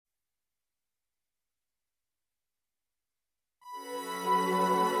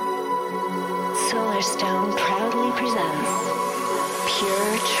Solarstone proudly presents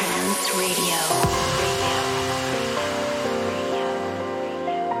Pure Trance Radio.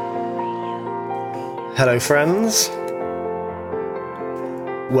 Hello friends,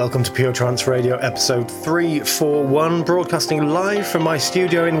 welcome to Pure Trance Radio episode 341, broadcasting live from my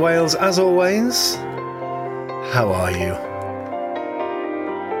studio in Wales as always. How are you?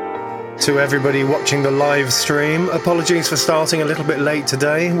 To everybody watching the live stream, apologies for starting a little bit late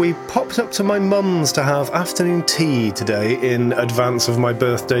today. We popped up to my mum's to have afternoon tea today in advance of my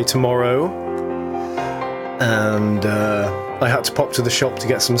birthday tomorrow, and I had to pop to the shop to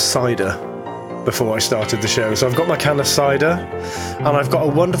get some cider before I started the show. So I've got my can of cider, and I've got a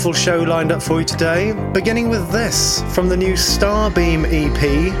wonderful show lined up for you today, beginning with this from the new Starbeam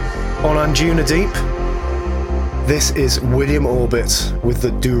EP on Anjuna Deep. This is William Orbit with the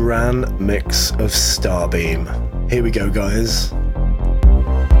Duran mix of Starbeam. Here we go, guys.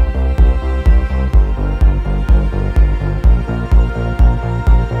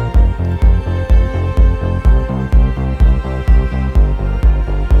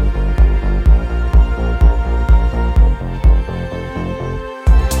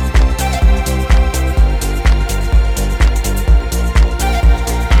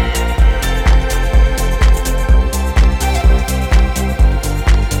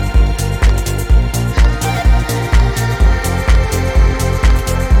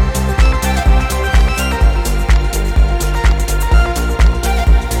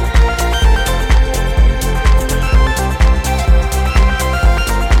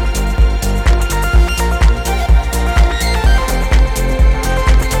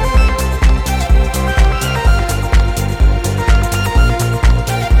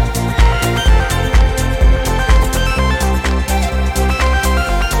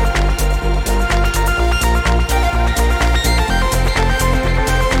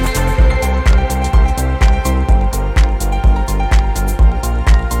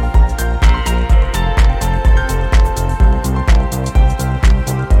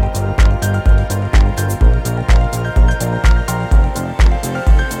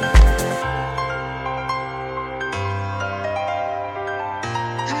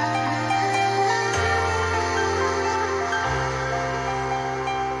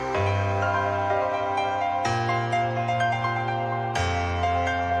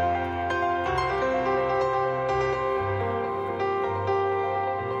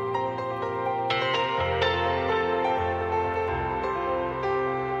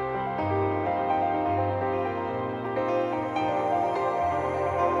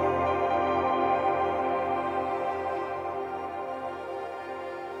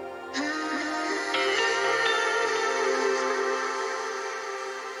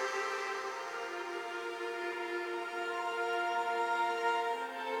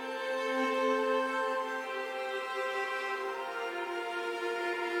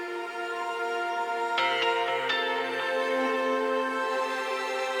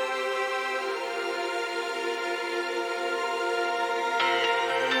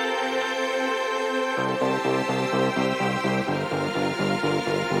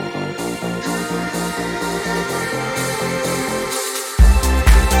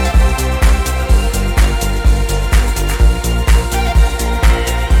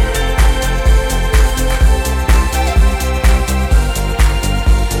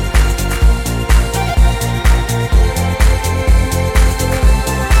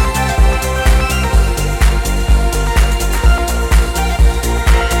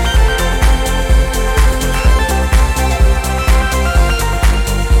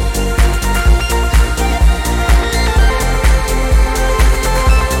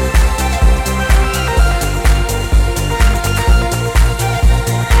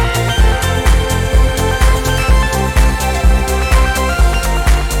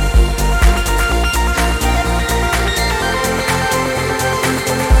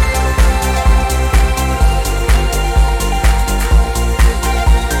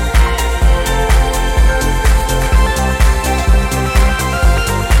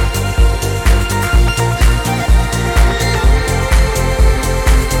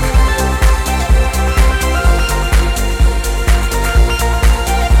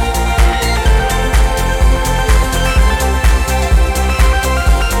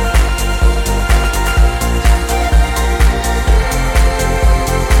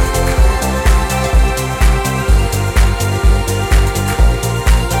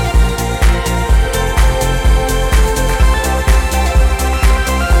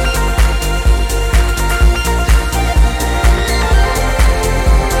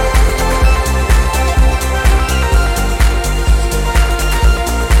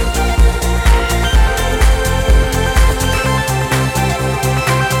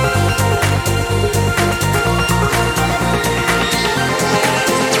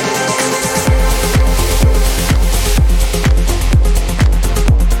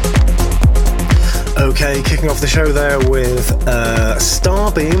 kicking off the show there with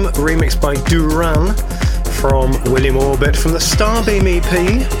Starbeam, remixed by Duran from William Orbit from the Starbeam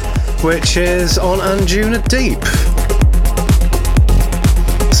EP, which is on Anjuna Deep.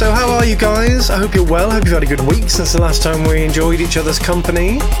 So how are you guys? I hope you're well. I hope you've had a good week since the last time we enjoyed each other's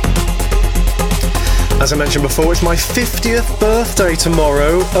company. As I mentioned before, it's my 50th birthday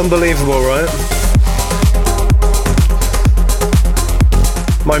tomorrow. Unbelievable, right?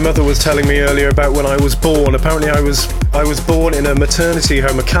 My mother was telling me earlier about when I was born. Apparently I was born in a maternity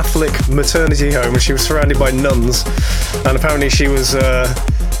home, a Catholic maternity home, and she was surrounded by nuns. And apparently she was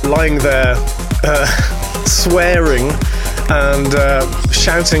lying there swearing and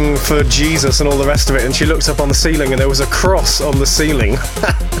shouting for Jesus and all the rest of it. And she looked up on the ceiling and there was a cross on the ceiling.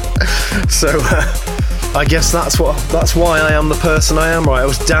 So I guess that's why I am the person I am, right? I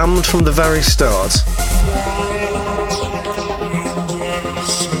was damned from the very start.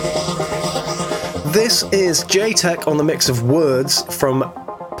 This is J-Tech on the mix of words from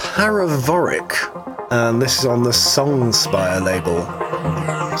Paravoric, and this is on the Songspire label.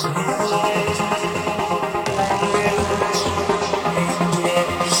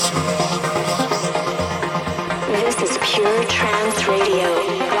 This is Pure Trance Radio,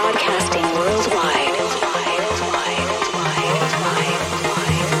 broadcasting worldwide.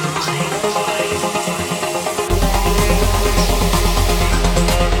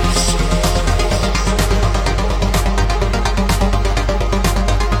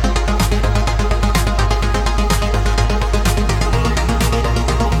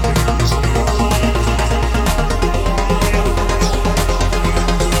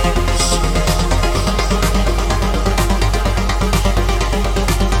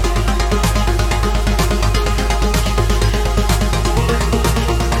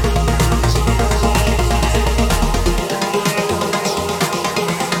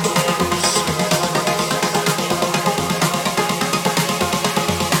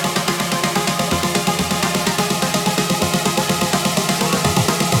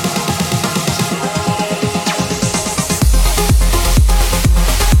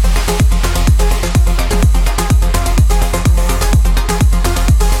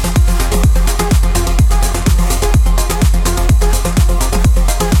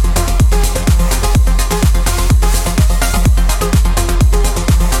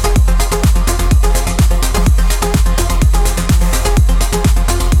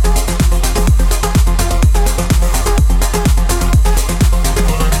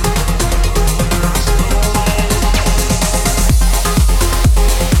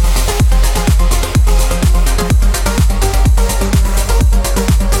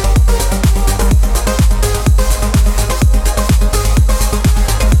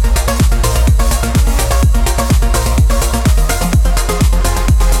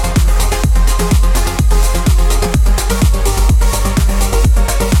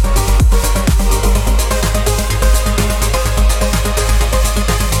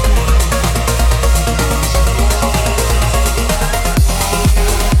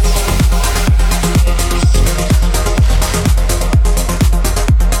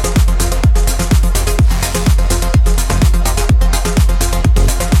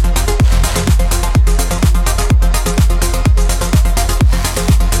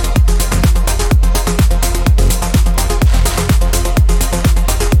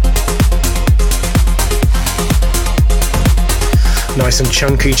 Nice and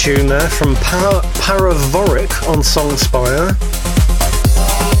chunky tune there from Paravoric on Songspire.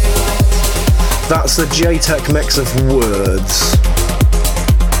 That's the J-Tech mix of words.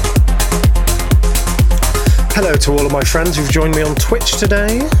 Hello to all of my friends who've joined me on Twitch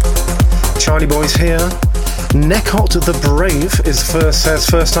today. Charlie Boy's here. Necot the Brave says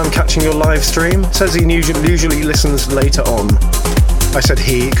first time catching your live stream. Says he usually listens later on. I said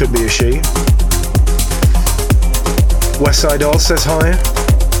he, it could be a she. Westside Oz says hi.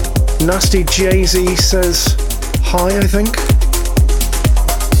 Nasty Jay-Z says hi, I think.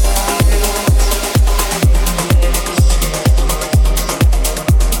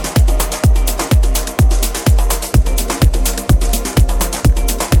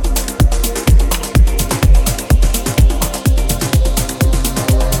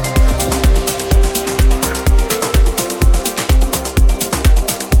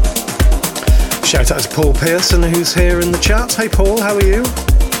 Shout out to Paul Pearson, who's here in the chat. Hey Paul, how are you?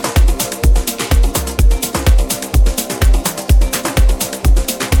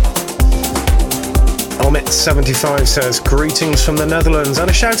 Omit75 says, greetings from the Netherlands. And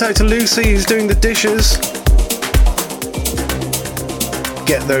a shout out to Lucy, who's doing the dishes.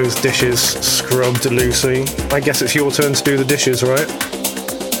 Get those dishes scrubbed, Lucy. I guess it's your turn to do the dishes, right?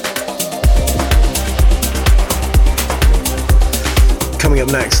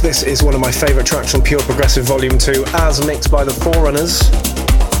 up next. This is one of my favourite tracks from Pure Progressive Volume 2, as mixed by the Forerunners.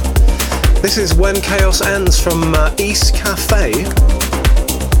 This is When Chaos Ends from East Cafe.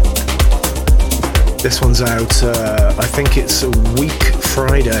 This one's out, I think it's a week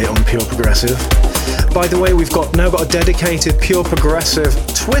Friday on Pure Progressive. By the way, we've now got a dedicated Pure Progressive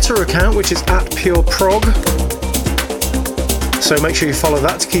Twitter account, which is @PureProg. So make sure you follow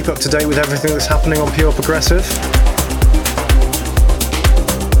that to keep up to date with everything that's happening on Pure Progressive.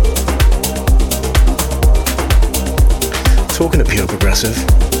 Talking of Pure Progressive,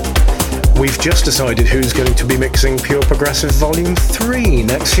 we've just decided who's going to be mixing Pure Progressive Volume 3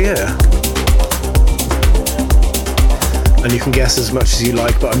 next year. And you can guess as much as you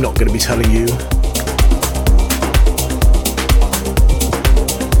like, but I'm not going to be telling you.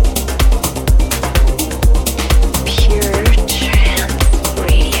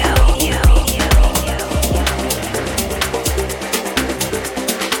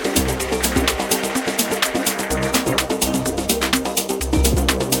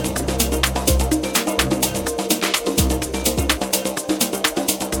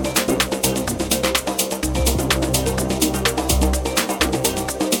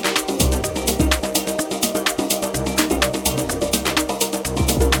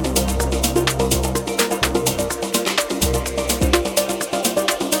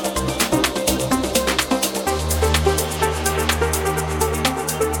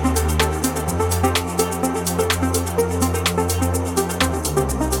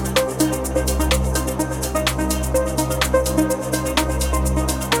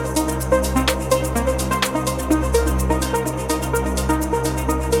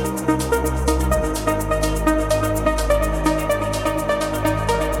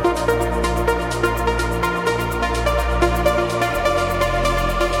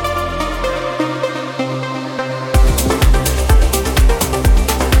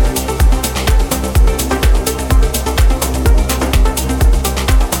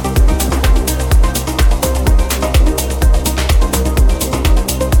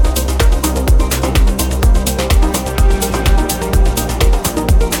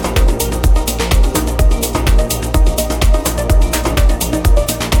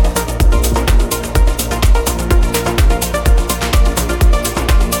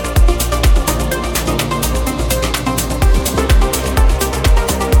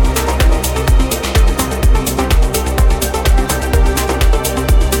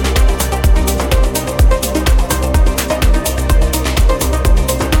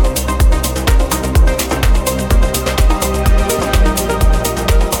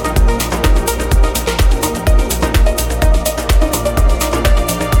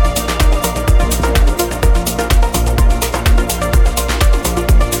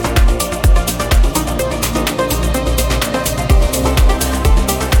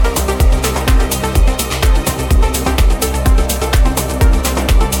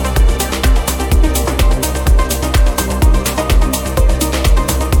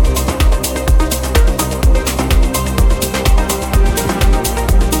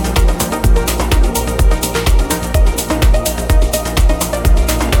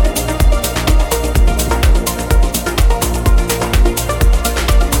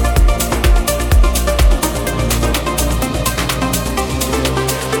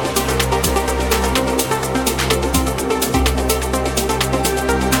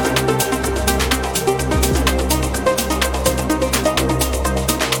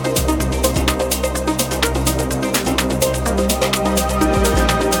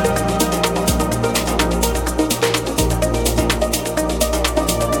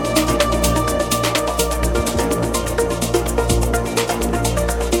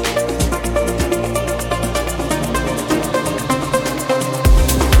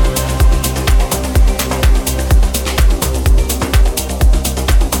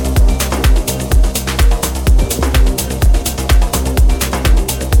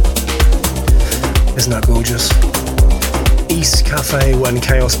 Isn't that gorgeous? East Cafe, When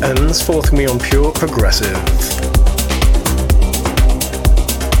Chaos Ends, forthcoming on Pure Progressive.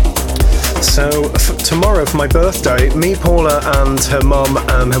 So tomorrow for my birthday, me, Paula and her mum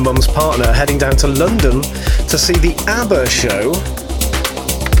and her mum's partner are heading down to London to see the ABBA show.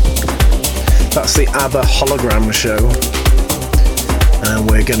 That's the ABBA hologram show. And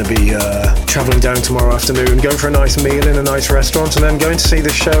we're going to be travelling down tomorrow afternoon, going for a nice meal in a nice restaurant, and then going to see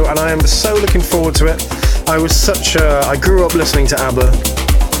the show. And I am so looking forward to it. I grew up listening to ABBA,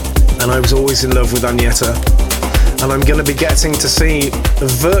 and I was always in love with Agneta. And I'm going to be getting to see a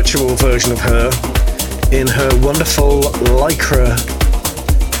virtual version of her in her wonderful lycra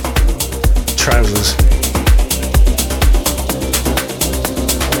trousers.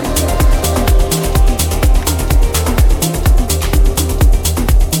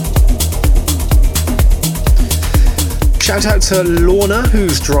 Shout out to Lorna,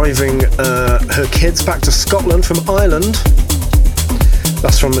 who's driving her kids back to Scotland from Ireland.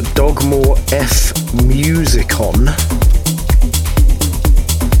 That's from Dogmore F Musicon.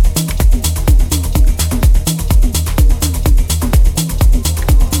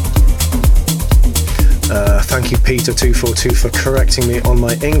 Thank you, Peter242, for correcting me on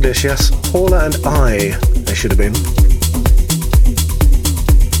my English. Yes, Paula and I, they should have been.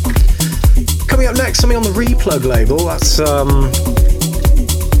 Coming up next, something on the Replug label. That's,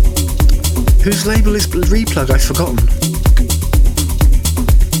 whose label is Replug? I've forgotten.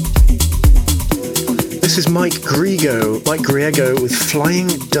 This is Mike Griego with Flying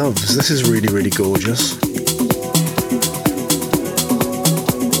Doves. This is really, really gorgeous.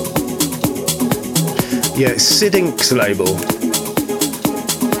 Yeah, it's Sid Inc.'s label.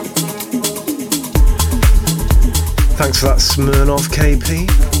 Thanks for that, Smirnov KP.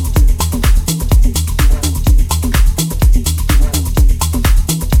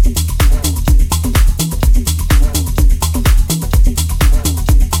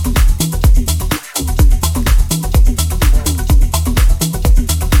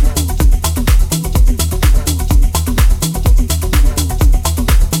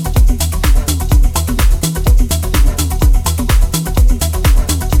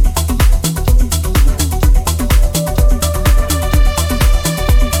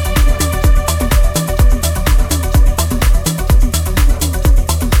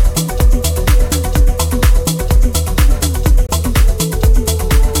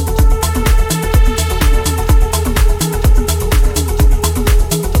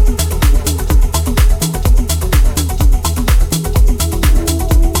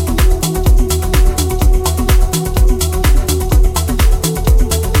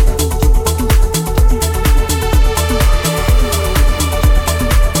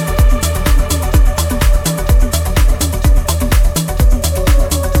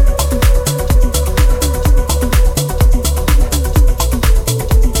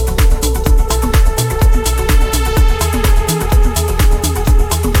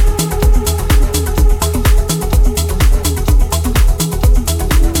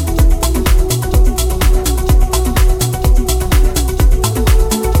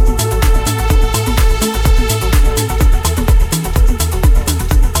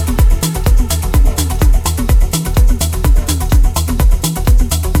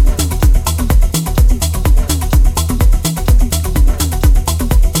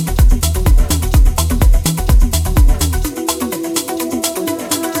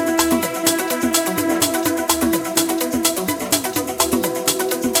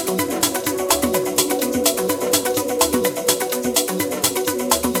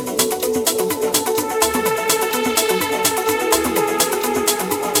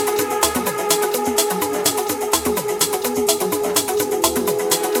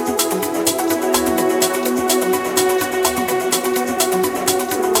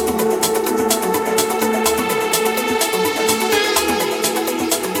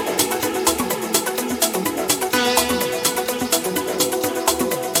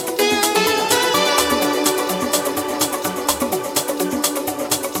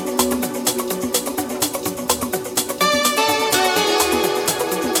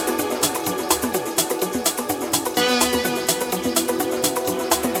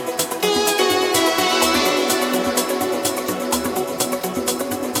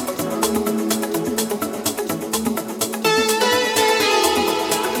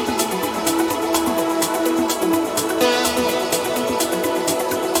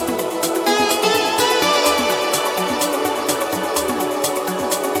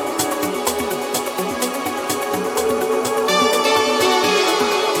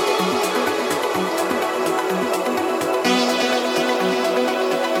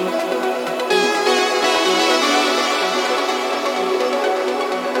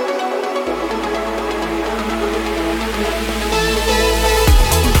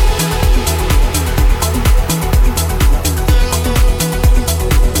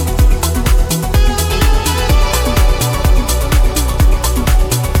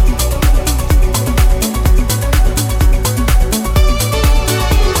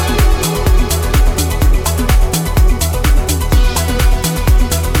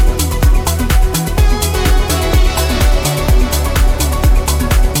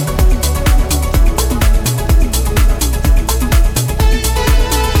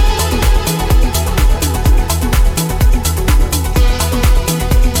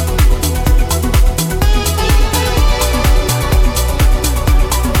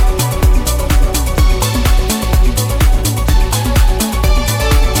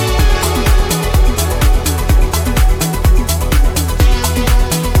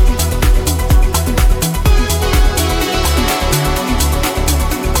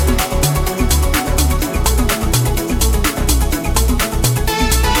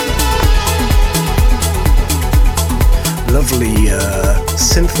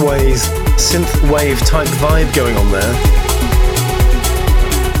 synthwave type vibe going on there.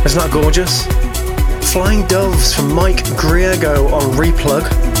 Isn't that gorgeous? Flying Doves from Mike Griego on Replug.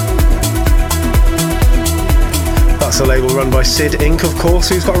 That's a label run by Sid Inc., of course,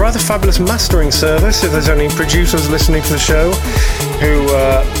 who's got a rather fabulous mastering service. If there's any producers listening to the show who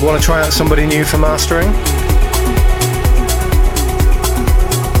want to try out somebody new for mastering.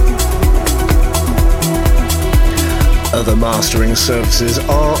 Other mastering services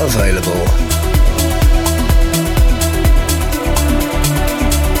are available.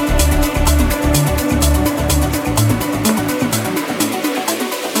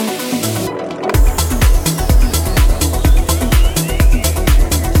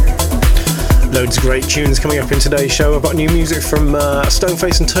 Loads of great tunes coming up in today's show. I've got new music from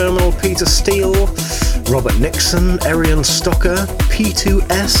Stoneface and Terminal, Peter Steele, Robert Nixon, Arian Stocker,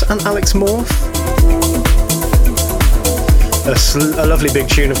 P2S and Alex Morph. A lovely big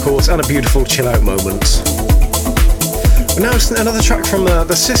tune, of course, and a beautiful chill-out moment. Now it's another track from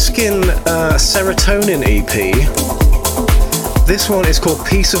the Siskin Serotonin EP. This one is called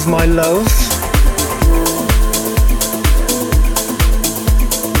Piece of My Love.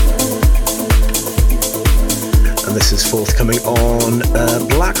 And this is forthcoming on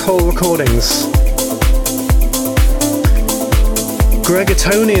Black Hole Recordings. Gregor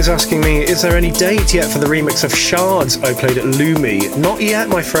Tony is asking me, is there any date yet for the remix of Shards I played at Lumi? Not yet,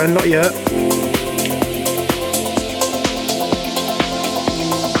 my friend, not yet.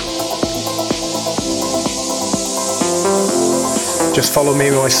 Just follow me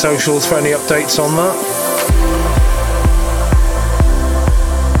on my socials for any updates on that.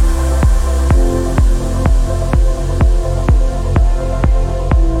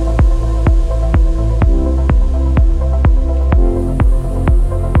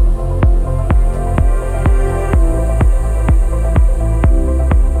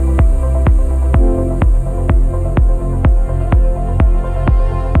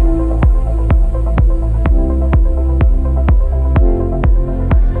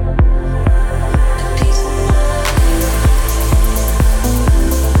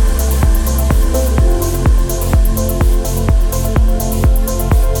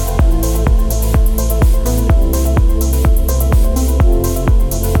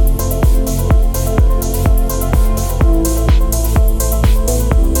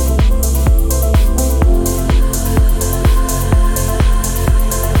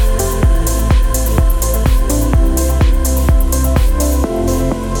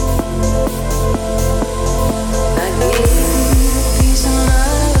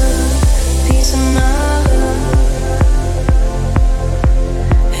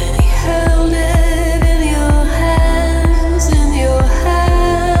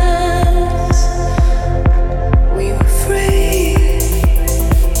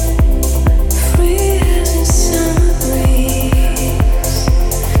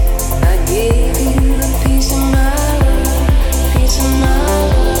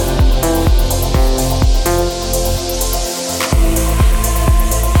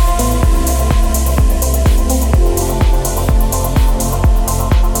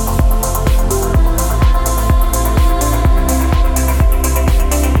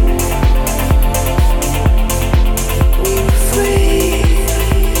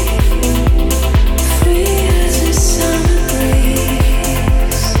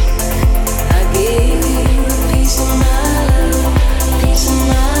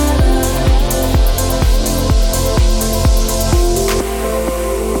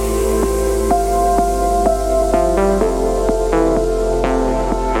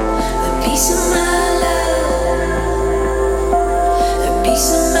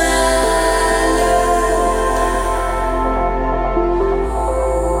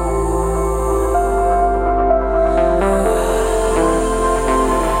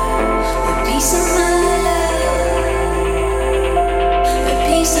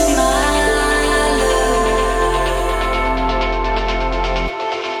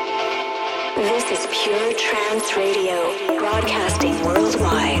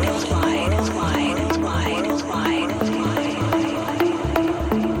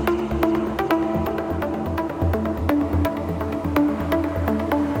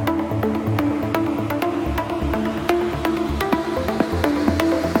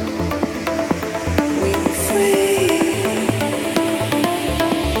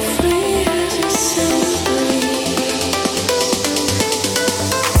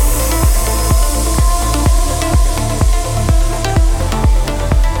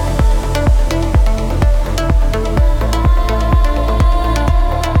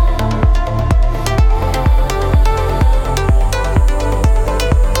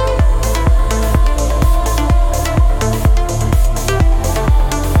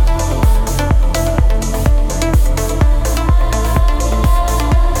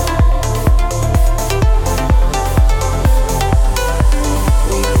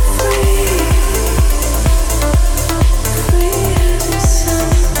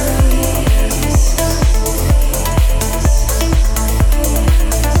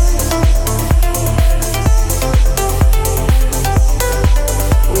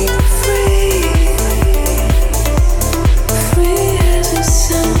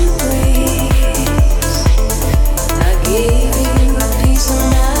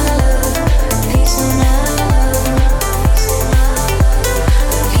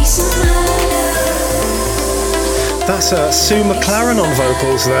 That's Sue McLaren on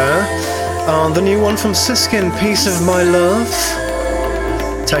vocals there. The new one from Siskin, Piece of My Love,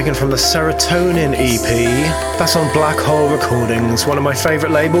 taken from the Serotonin EP. That's on Black Hole Recordings, one of my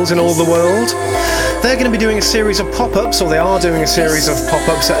favourite labels in all the world. They're going to be doing a series of pop-ups, or they are doing a series of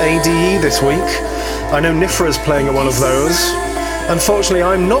pop-ups at ADE this week. I know Nifra's playing at one of those. Unfortunately,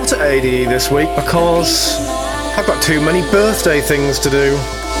 I'm not at ADE this week because I've got too many birthday things to do.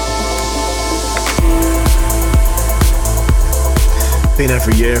 Been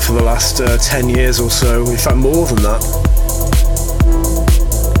every year for the last 10 years or so, in fact more than that.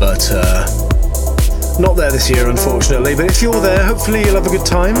 But not there this year, unfortunately. But if you're there, hopefully you'll have a good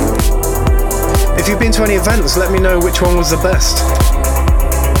time. If you've been to any events, let me know which one was the best.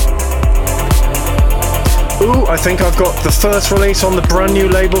 Ooh, I think I've got the first release on the brand new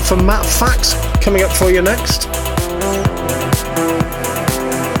label from Matt Fax coming up for you next.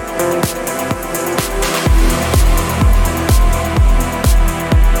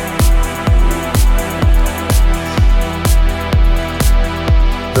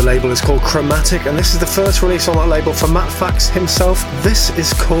 The label is called Chromatic, and this is the first release on that label from Matt Fax himself. This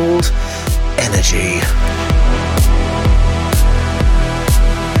is called Energy.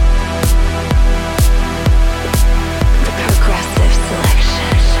 Progressive selection.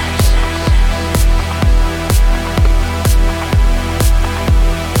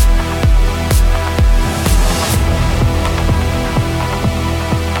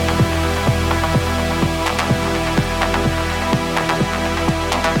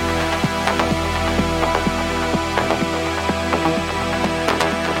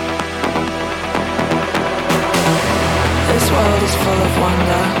 Is full of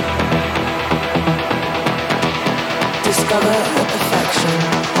wonder. Discover the perfection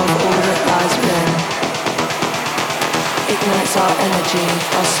of all that lies within. Ignites our energy,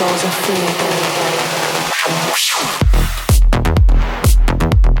 our souls are free again.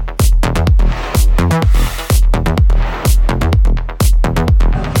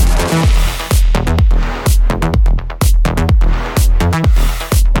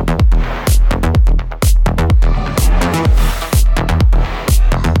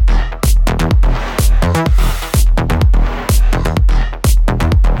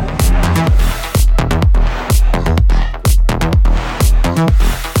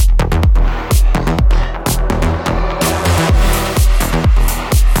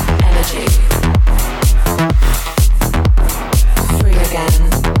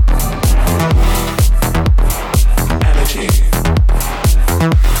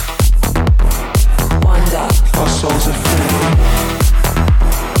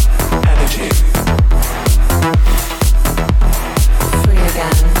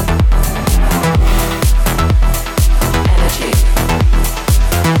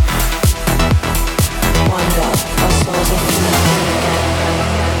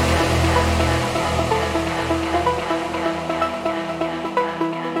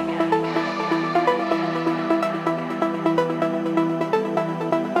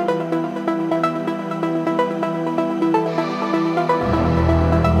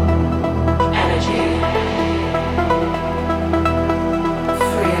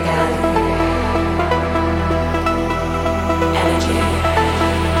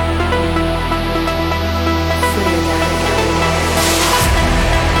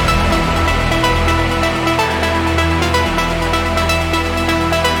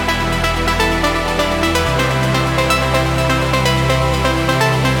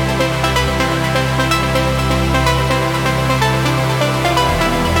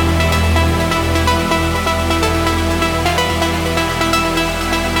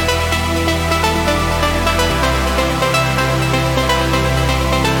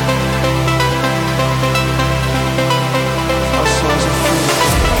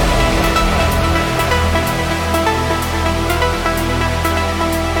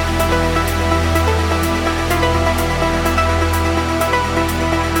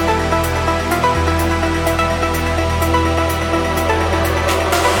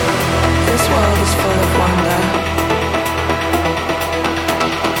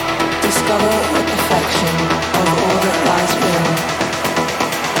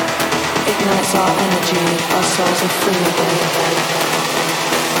 Ignites our energy, our souls are free again.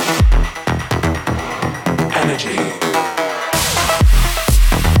 Energy.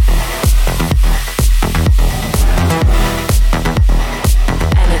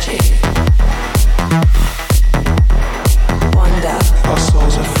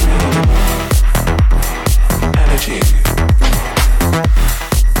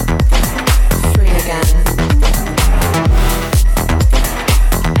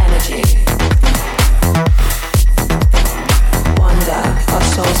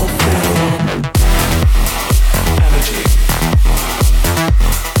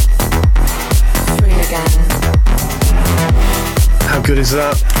 good is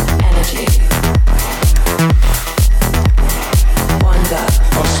that? Energy. Wonder.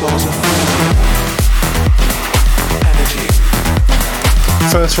 Our souls are energy.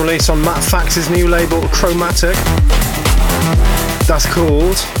 First release on Matt Fax's new label, Chromatic. That's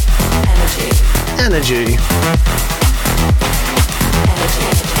called Energy. Energy.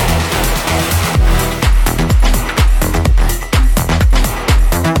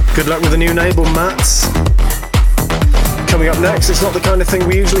 Good luck with the new label, Mats. Coming up next, it's not the kind of thing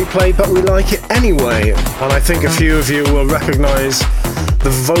we usually play, but we like it anyway. And I think a few of you will recognise the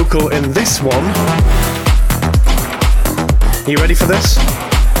vocal in this one. You ready for this?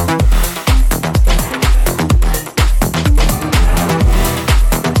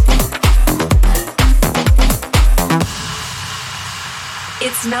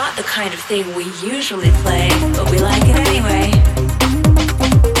 It's not the kind of thing we usually play, but we like it anyway.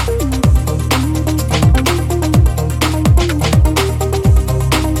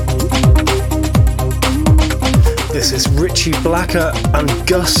 This is Richie Blacker and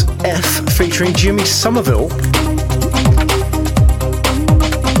Gus F featuring Jimmy Somerville.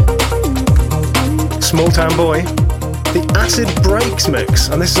 Small Town Boy, the Acid Breaks mix,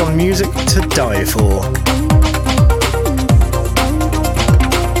 and this is on Music to Die For.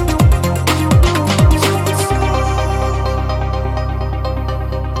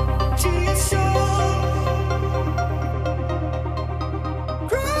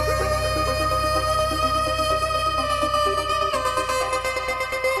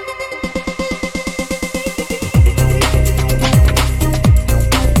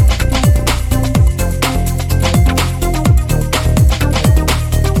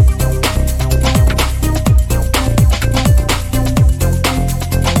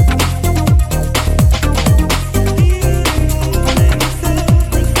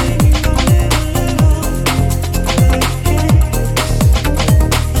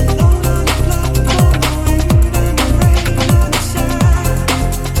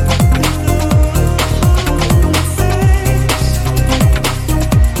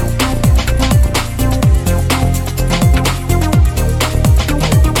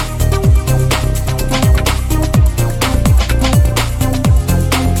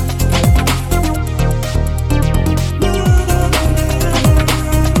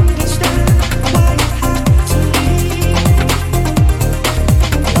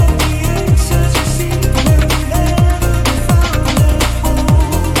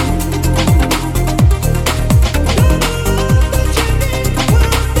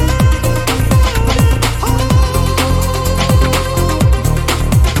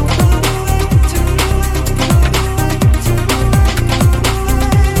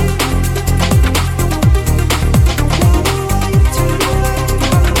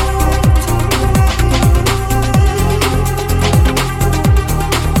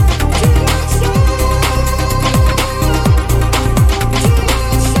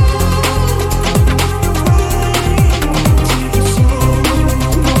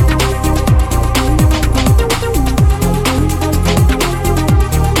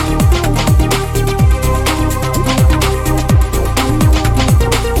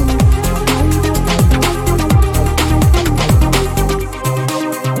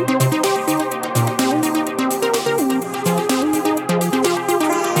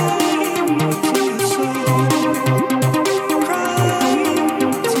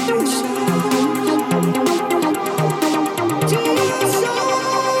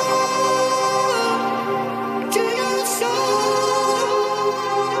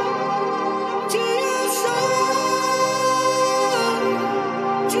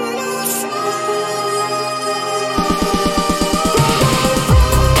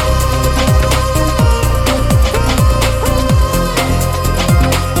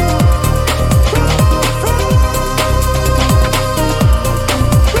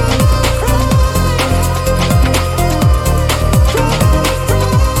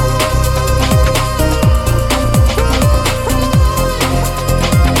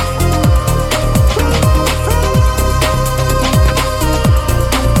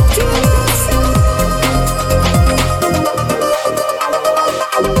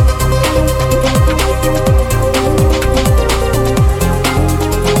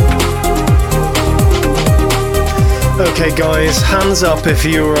 Okay guys, hands up if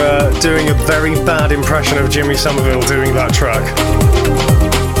you're doing a very bad impression of Jimmy Somerville doing that track.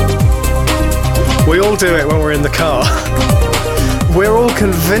 We all do it when we're in the car. We're all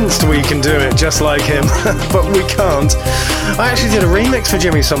convinced we can do it just like him, but we can't. I actually did a remix for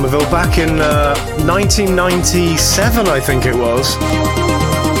Jimmy Somerville back in 1997, I think it was,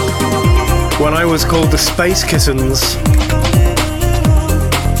 when I was called the Space Kittens.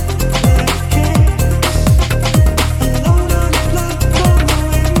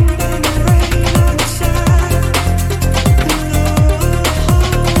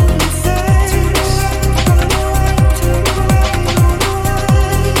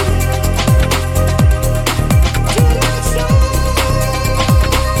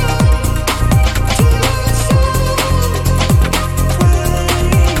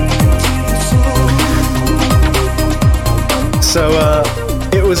 So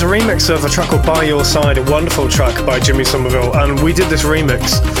it was a remix of a track called By Your Side, a wonderful track by Jimmy Somerville, and we did this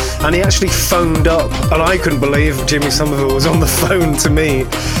remix, and he actually phoned up, and I couldn't believe Jimmy Somerville was on the phone to me.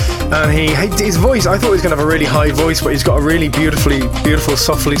 And his voice, I thought he was going to have a really high voice, but he's got a really beautiful,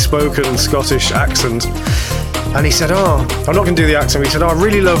 softly spoken Scottish accent. And he said, I'm not going to do the accent. He said, I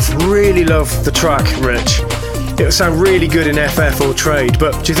really love the track, Rich. It would sound really good in FF or trade,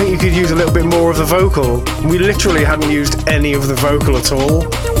 but do you think you could use a little bit more of the vocal? We literally hadn't used any of the vocal at all.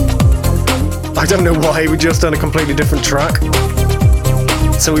 I don't know why, we'd just done a completely different track.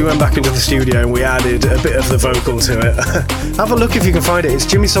 So we went back into the studio and we added a bit of the vocal to it. Have a look if you can find it. It's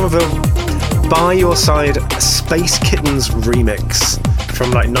Jimmy Somerville, By Your Side, Space Kittens remix from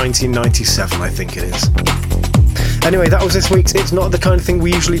like 1997, I think it is. Anyway, that was this week's It's Not the Kind of Thing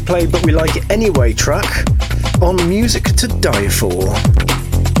We Usually Play But We Like It Anyway track on Music to Die For.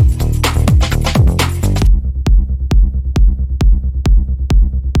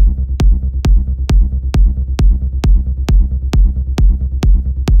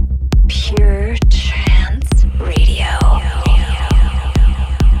 Pure Trance Radio.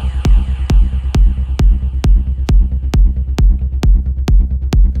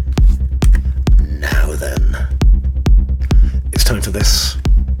 Now then, it's time for this.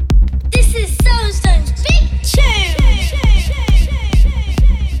 This is Soundstone's Big Tune!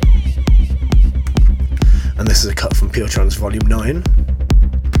 And this is a cut from Pure Trance Volume 9.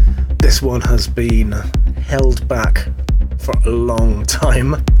 This one has been held back for a long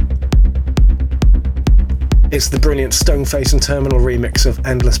time. It's the brilliant Stoneface and Terminal remix of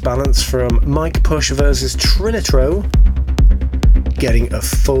Endless Balance from Mike Push versus Trinitro, getting a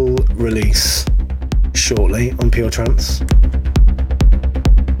full release shortly on Pure Trance.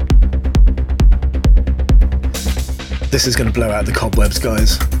 This is going to blow out the cobwebs,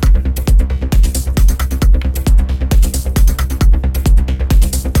 guys.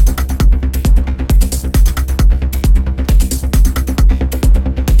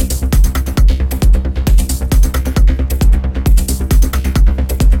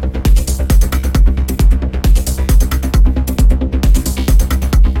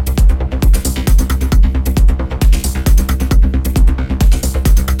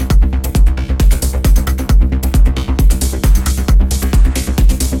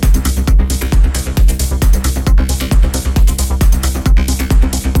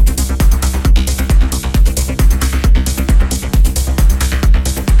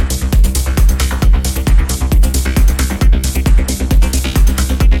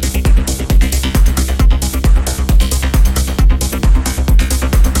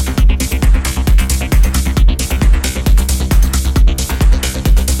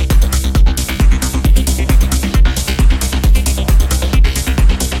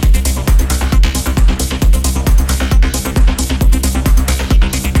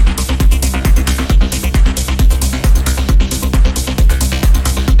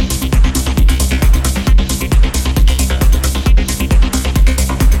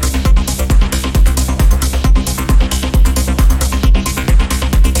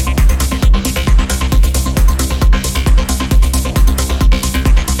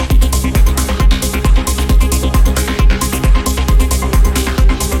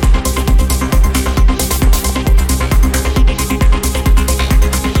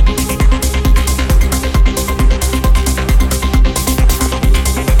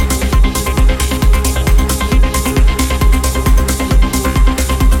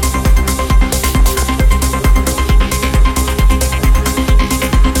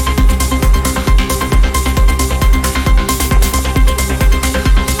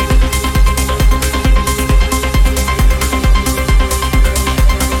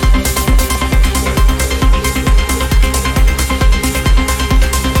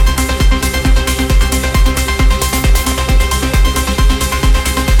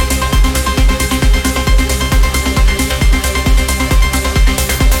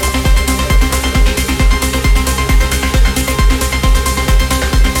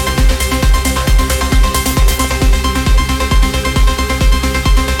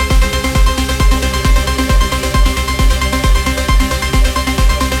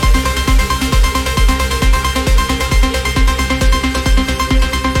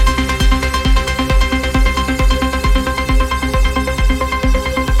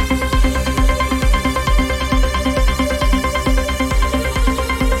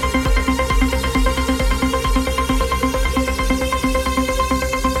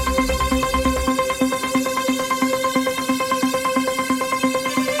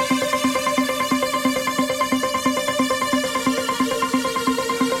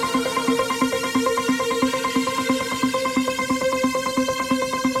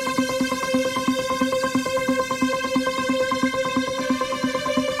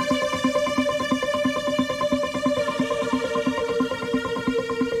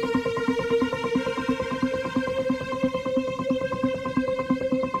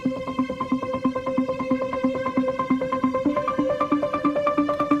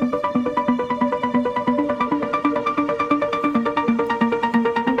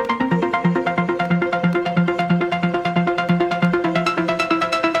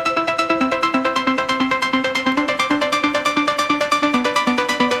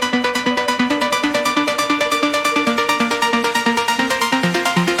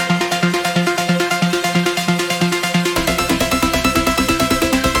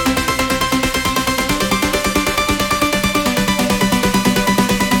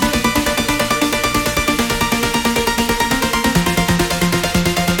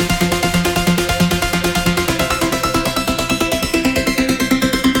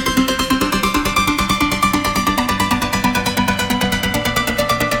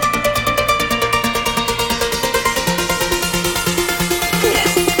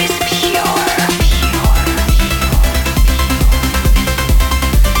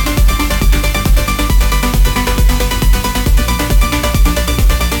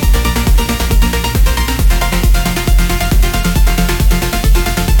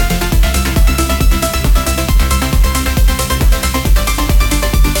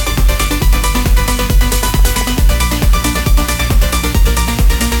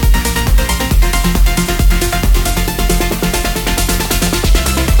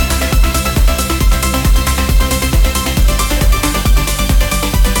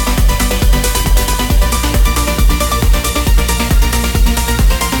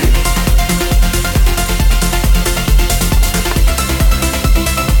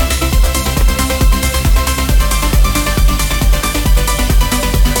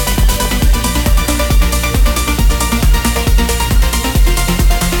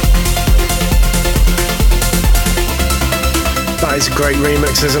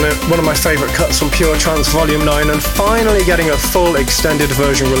 remix, isn't it? One of my favourite cuts from Pure Trance Volume 9, and finally getting a full extended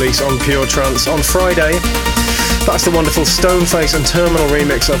version release on Pure Trance on Friday. That's the wonderful Stoneface and Terminal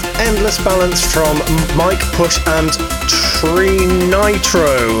remix of Endless Balance from Mike Push and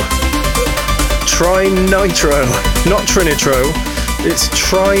Trinitro. Trinitro, not Trinitro, it's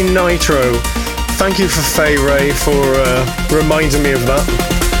Trinitro. Thank you for Faye Ray for reminding me of that.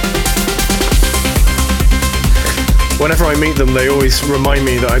 Whenever I meet them, they always remind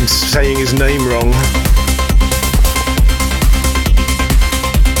me that I'm saying his name wrong.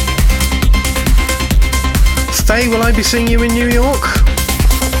 Faye, will I be seeing you in New York?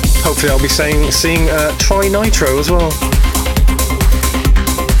 Hopefully I'll be seeing Trinitro as well.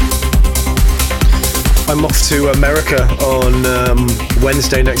 I'm off to America on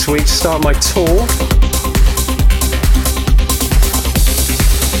Wednesday next week to start my tour.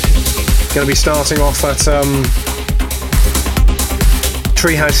 Going to be starting off at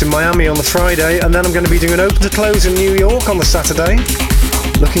Treehouse in Miami on the Friday, and then I'm going to be doing an open to close in New York on the Saturday.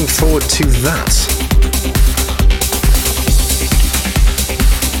 Looking forward to that.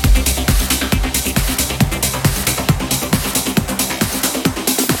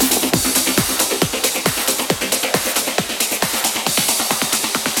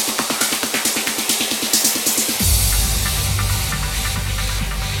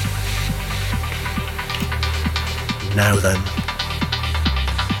 Now then,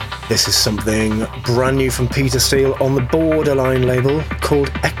 this is something brand new from Peter Steele on the Borderline label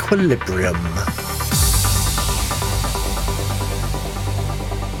called Equilibrium.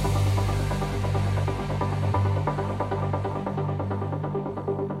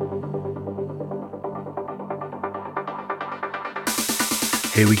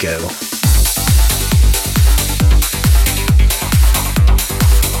 Here we go.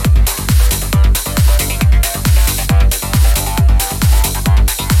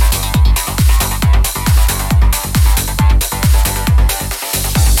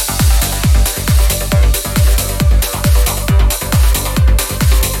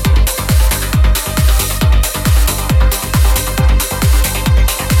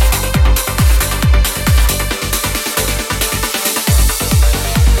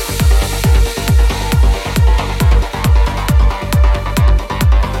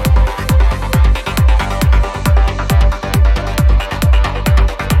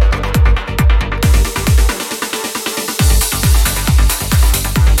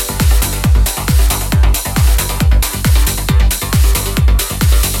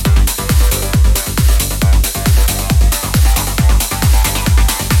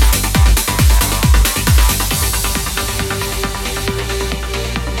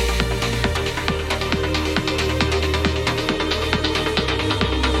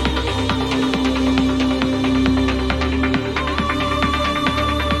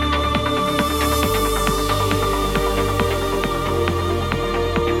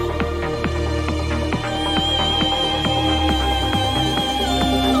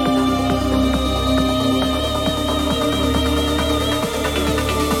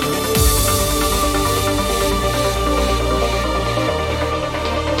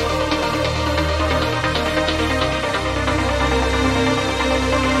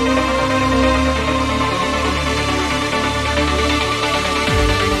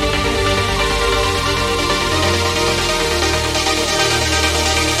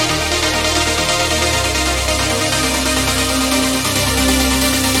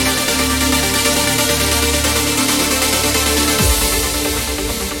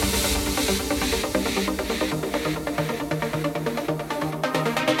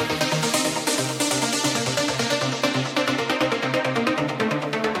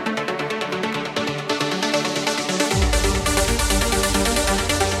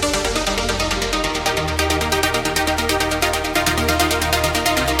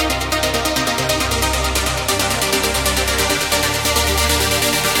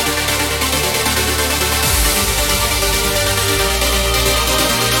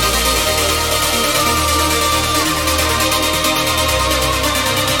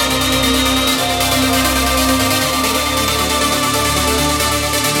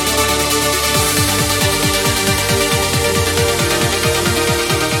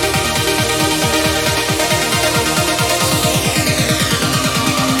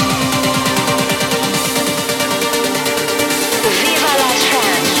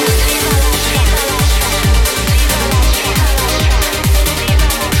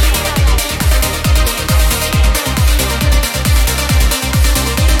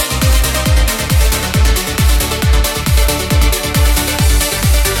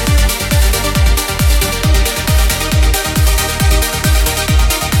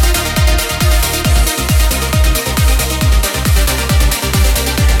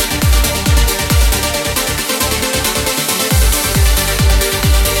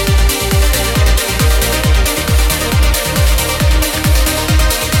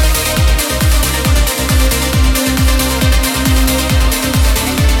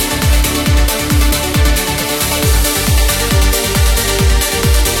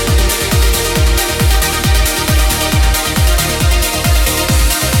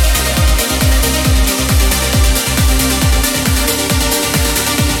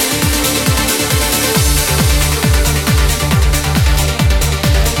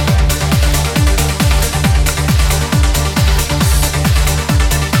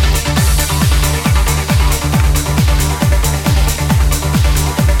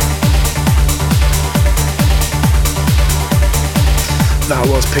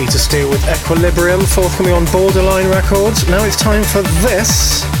 was Peter Steele with Equilibrium, forthcoming on Borderline Records. Now it's time for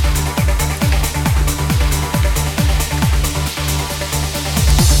this.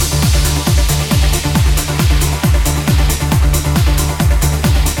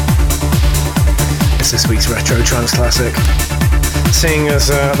 It's this week's Retro Trance Classic. Seeing as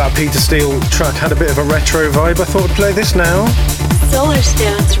that Peter Steele track had a bit of a retro vibe, I thought I'd play this now.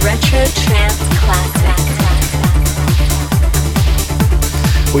 Solarstone's Retro Trance Classic.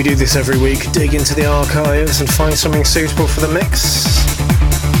 We do this every week, dig into the archives and find something suitable for the mix.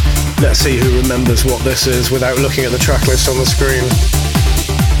 Let's see who remembers what this is without looking at the track list on the screen.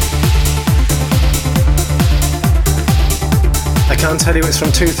 I can tell you it's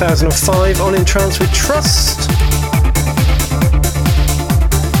from 2005 on In Trance We Trust.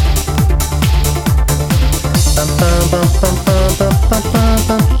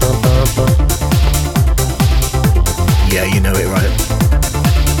 Yeah, you know it, right?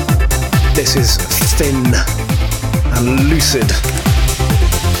 This is Thin and Lucid.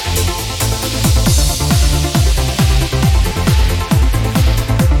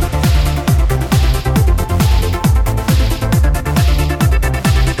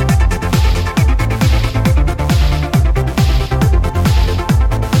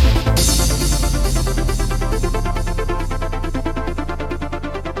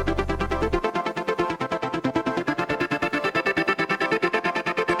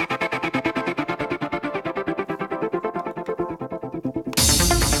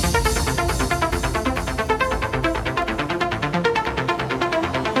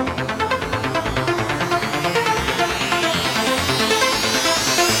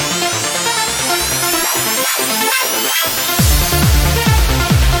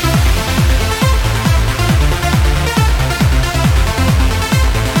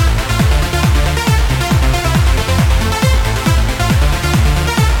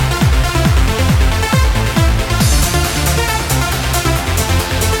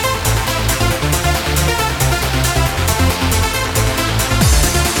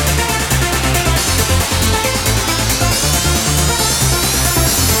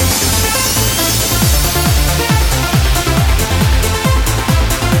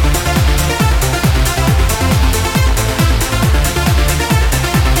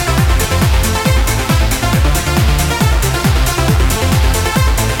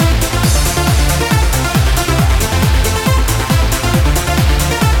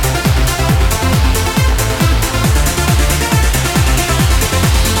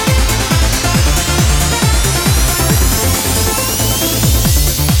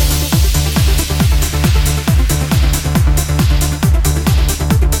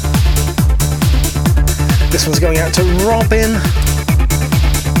 This one's going out to Robin.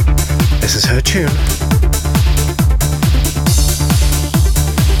 This is her tune.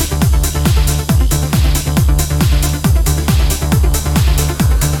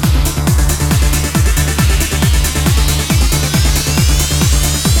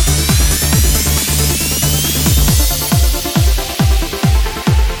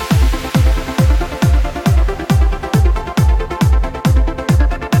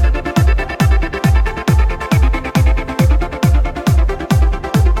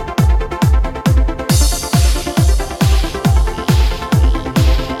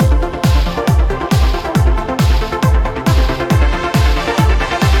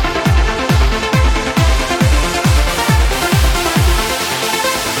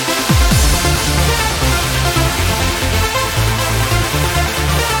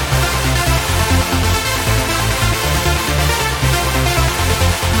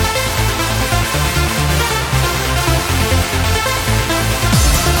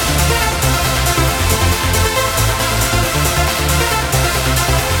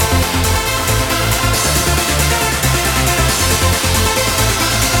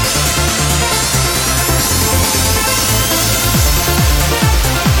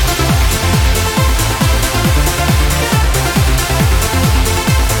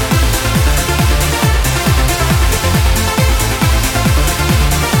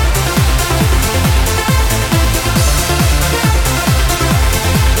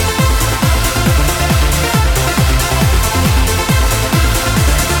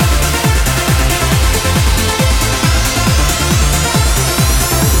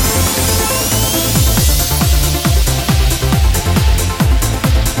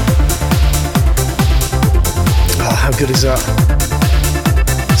 Good is that?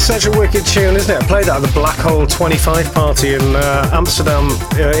 Such a wicked tune, isn't it? I played that at the Black Hole 25 party in Amsterdam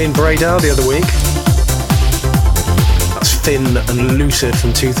in Breda the other week. That's Thin and Lucid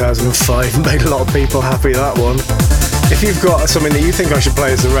from 2005. Made a lot of people happy, that one. If you've got something that you think I should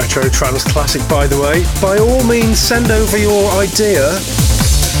play as a retro trance classic, by the way, by all means send over your idea.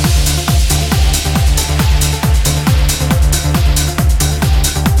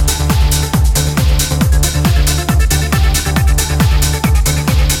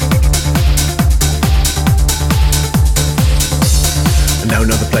 Now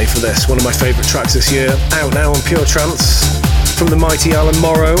another play for this, one of my favourite tracks this year, out now on Pure Trance, from the mighty Alan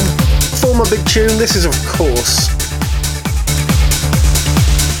Morrow. Former big tune, this is of course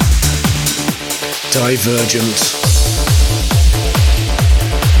Divergent.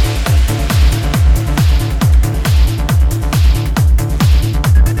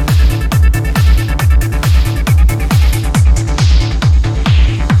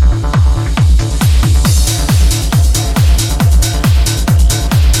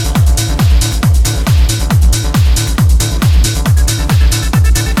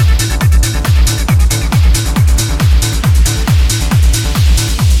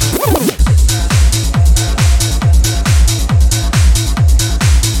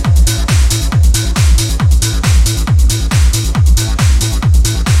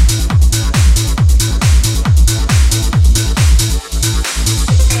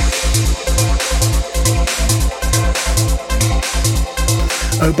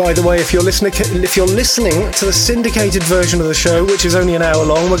 By the way, if you're listening to the syndicated version of the show, which is only an hour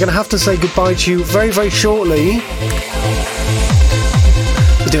long, we're going to have to say goodbye to you very, very shortly.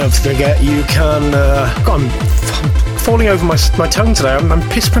 But don't forget, you can... I'm falling over my tongue today. I'm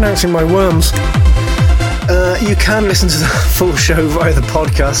mispronouncing my worms. You can listen to the full show via the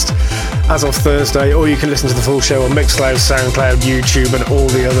podcast as of Thursday, or you can listen to the full show on Mixcloud, SoundCloud, YouTube, and all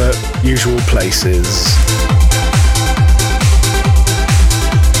the other usual places.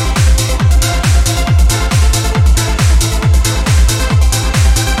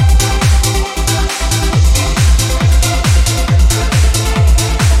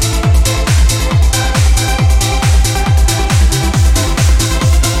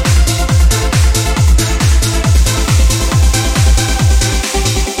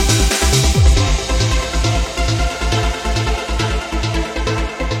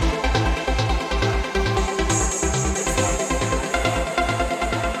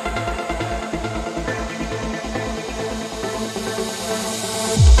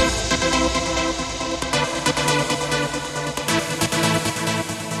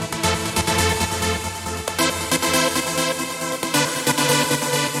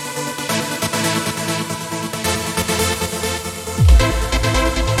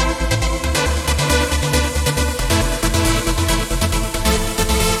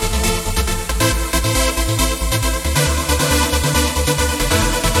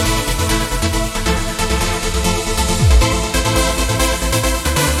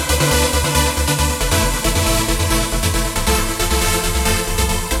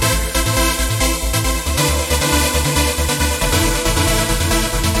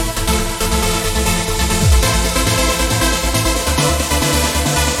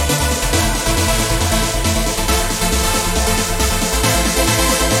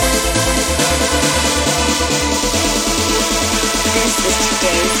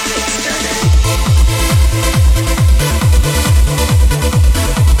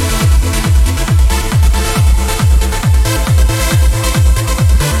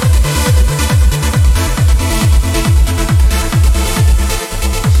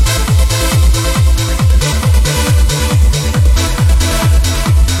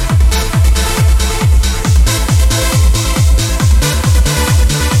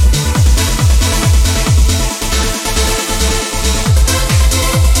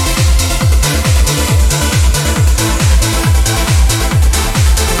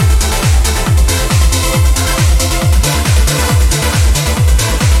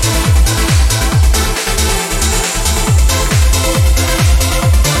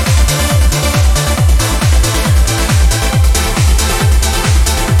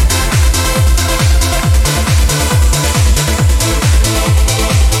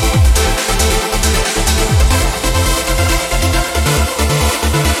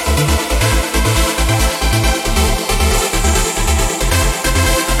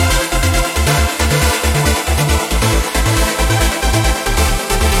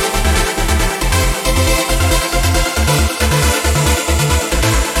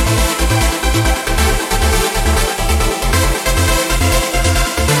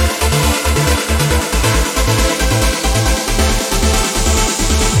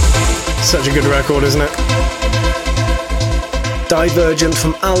 Such a good record, isn't it? Divergent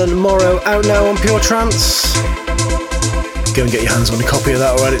from Alan Morrow, out now on Pure Trance. Go and get your hands on a copy of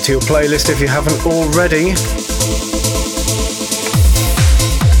that or add it to your playlist if you haven't already.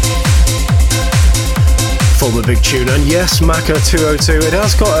 former big tune. And yes, Macca 202, it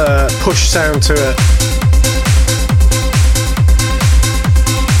has got a push sound to it.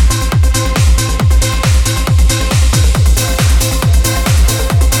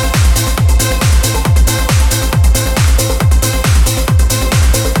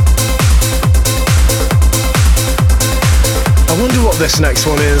 I wonder what this next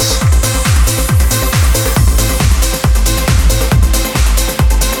one is.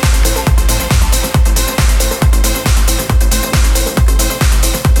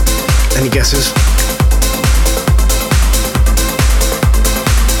 Any guesses?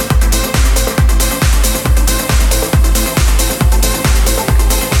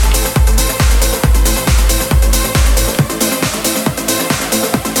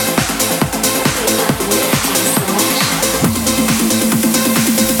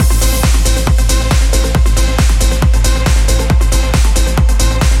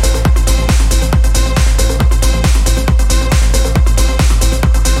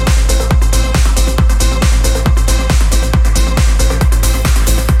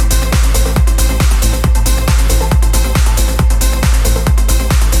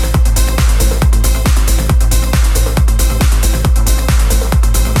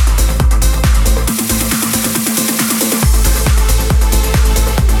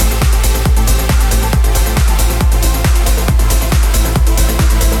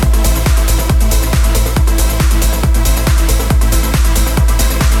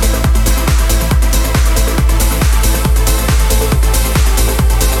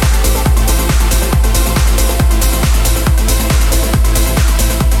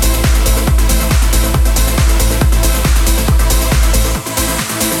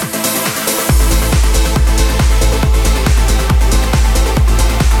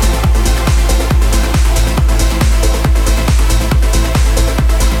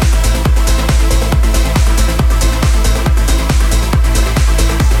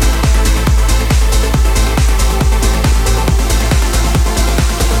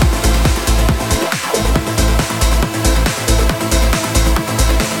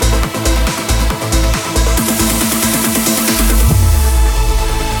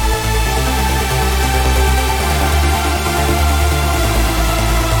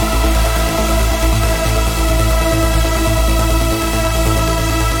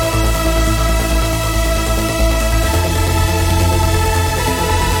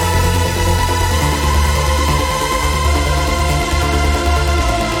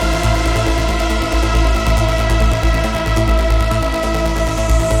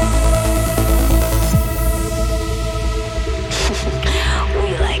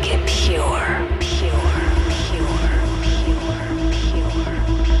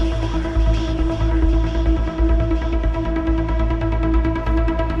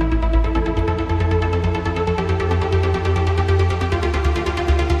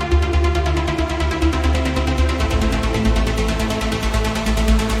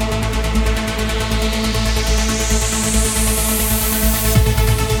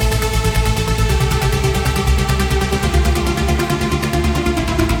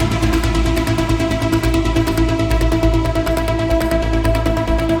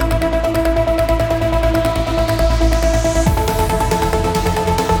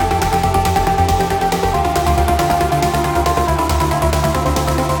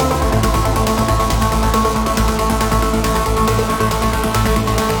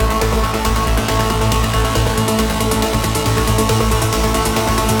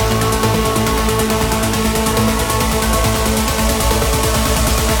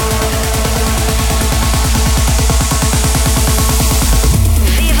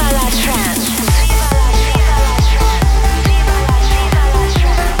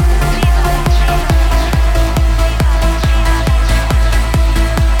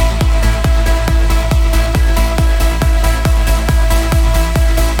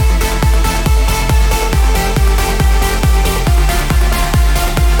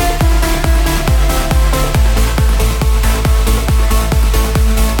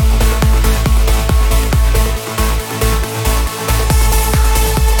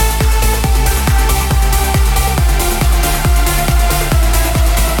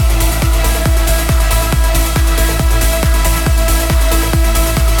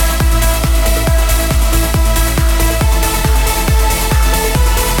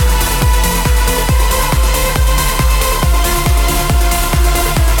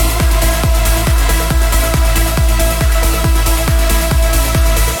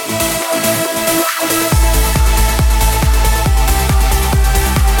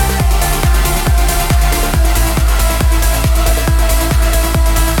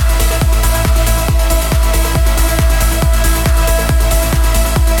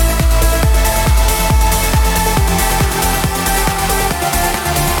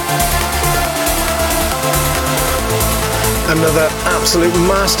 another absolute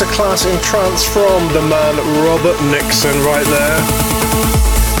masterclass in trance from the man Robert Nixon right there.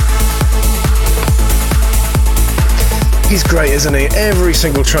 He's great, isn't he? Every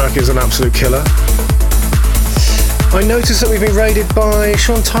single track is an absolute killer. I noticed that we've been raided by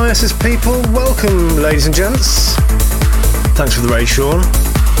Sean Tyas' people. Welcome, ladies and gents. Thanks for the raid, Sean.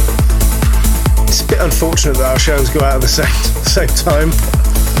 It's a bit unfortunate that our shows go out at the same time,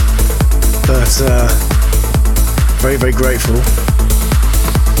 but very, very grateful.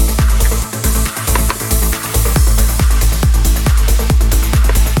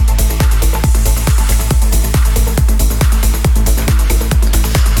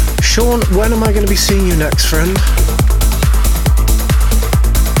 Sean, when am I going to be seeing you next, friend?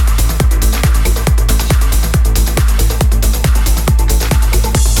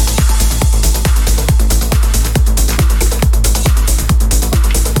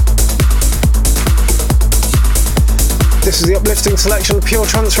 This is the Uplifting Selection of Pure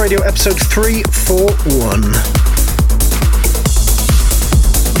Trance Radio, episode 341.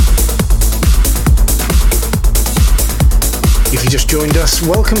 If you just joined us,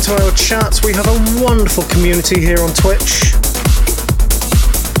 welcome to our chat. We have a wonderful community here on Twitch.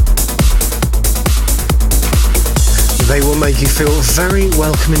 They will make you feel very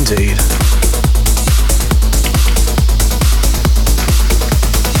welcome indeed.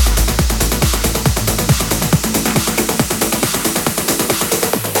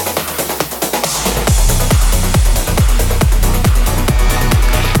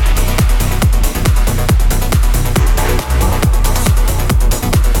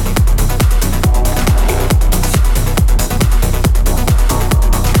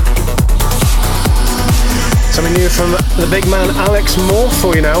 New from the big man Alex Moore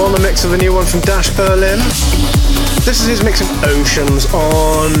for you now on the mix of the new one from Dash Berlin. This is his mix of Oceans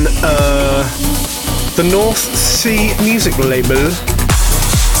on the North Sea music label.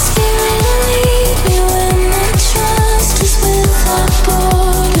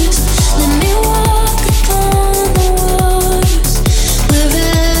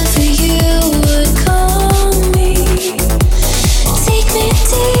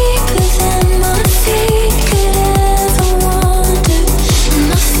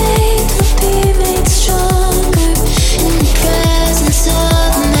 Presence of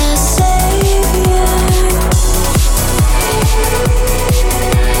my savior.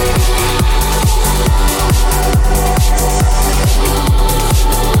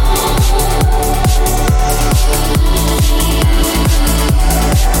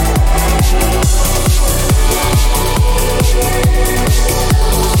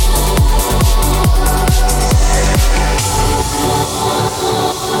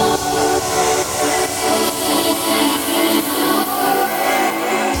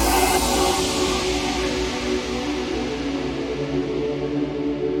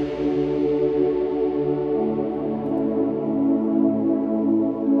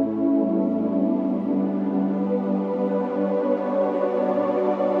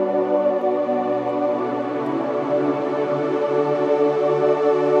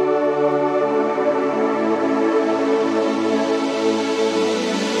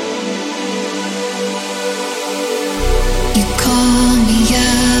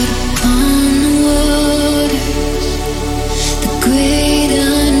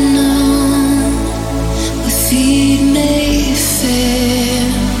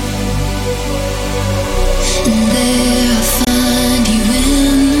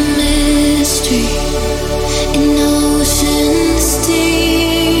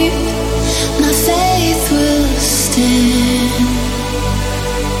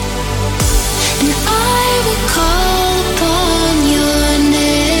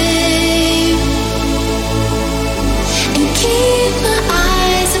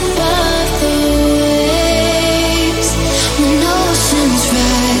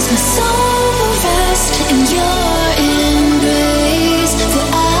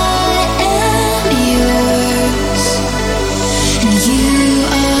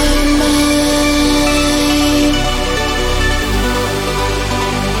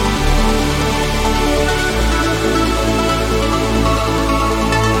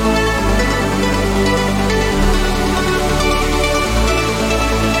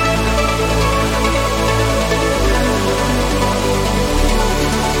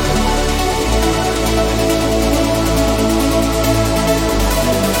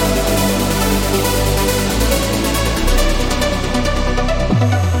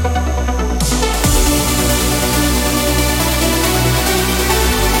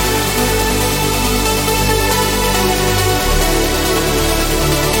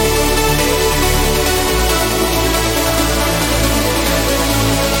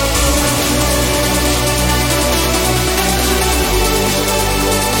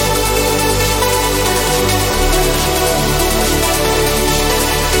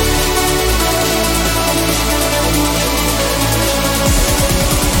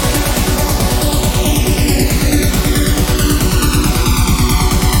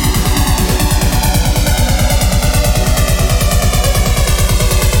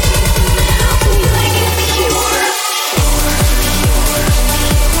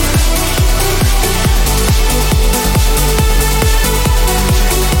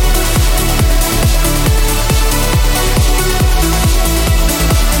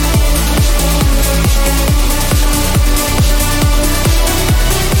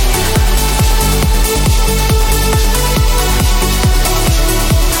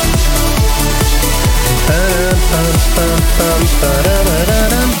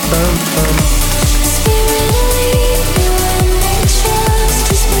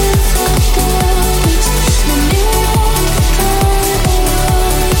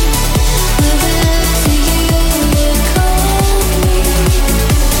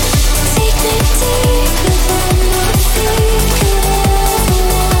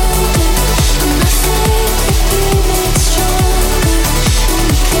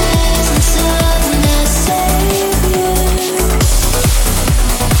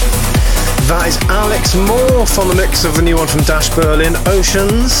 Alex Morph on the mix of the new one from Dash Berlin,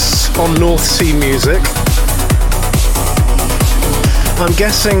 Oceans, on North Sea Music. I'm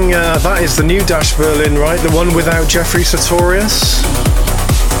guessing that is the new Dash Berlin, right? The one without Jeffrey Sartorius?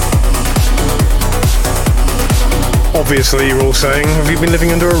 Obviously, you're all saying, have you been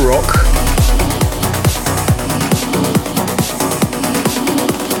living under a rock?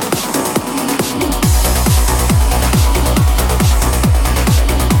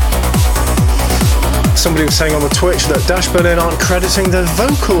 Somebody was saying on the Twitch that Dash Berlin aren't crediting their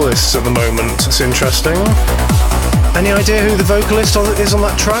vocalists at the moment. It's interesting. Any idea who the vocalist is on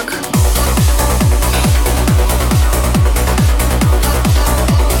that track?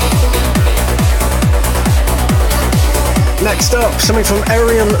 Next up, something from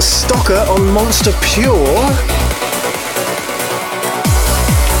Arian Stocker on Monster Pure.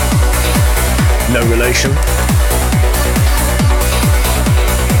 No relation.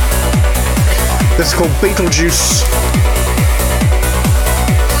 This is called Beetlejuice.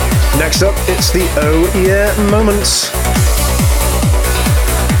 Next up, it's the Oh Yeah Moments.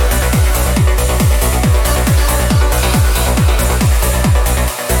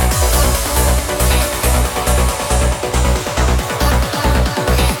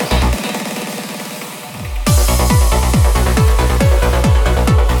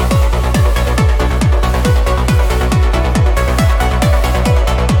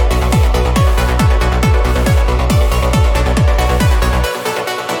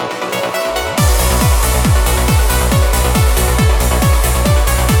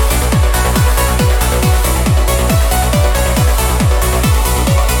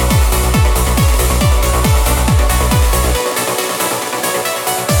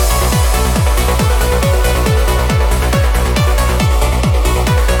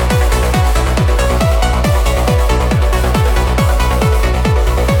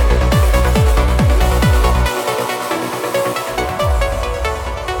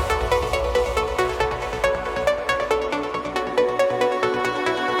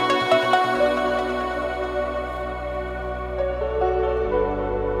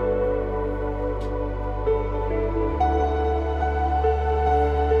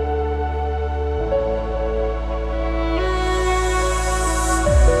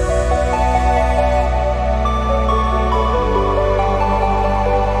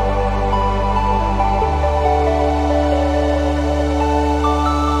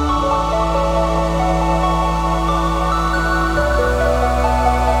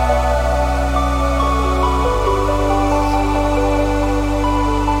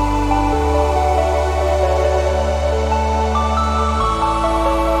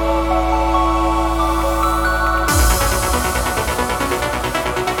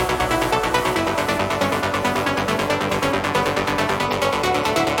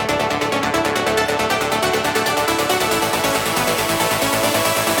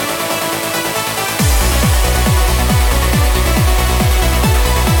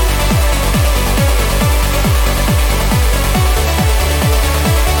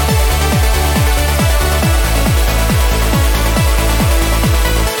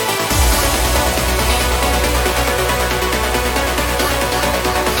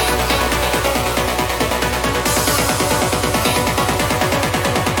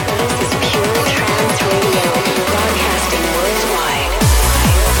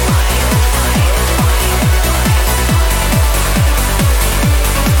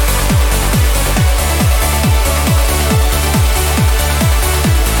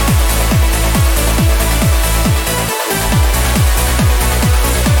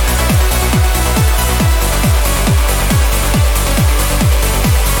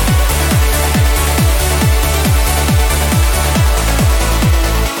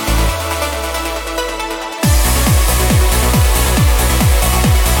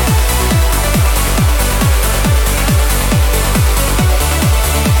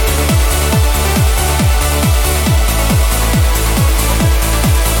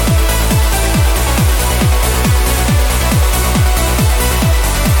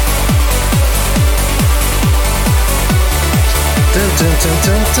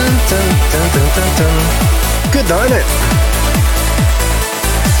 Good night, innit?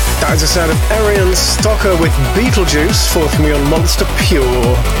 That is the sound of Arian Stocker with Beetlejuice, forthcoming on Monster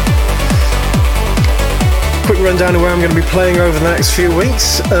Pure. Quick rundown of where I'm going to be playing over the next few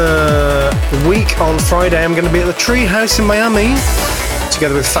weeks. Week on Friday, I'm going to be at the Tree House in Miami,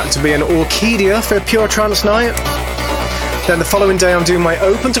 together with Factor B and Orchidia for a Pure Trance night. Then the following day, I'm doing my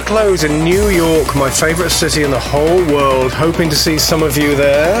Open to Close in New York, my favourite city in the whole world. Hoping to see some of you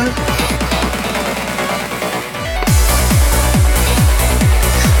there.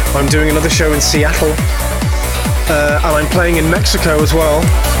 I'm doing another show in Seattle, and I'm playing in Mexico as well.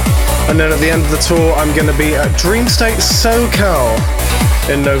 And then at the end of the tour, I'm going to be at Dreamstate SoCal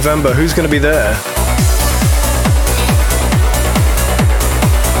in November. Who's going to be there?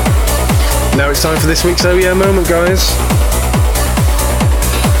 Now it's time for this week's Oh Yeah moment, guys.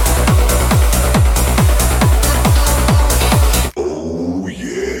 Oh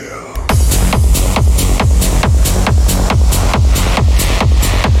yeah.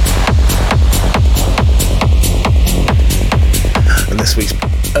 And this week's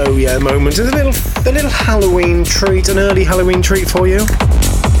Oh Yeah moment is a little Halloween treat, an early Halloween treat for you.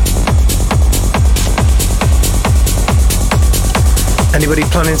 Anybody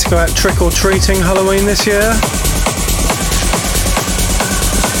planning to go out trick-or-treating Halloween this year?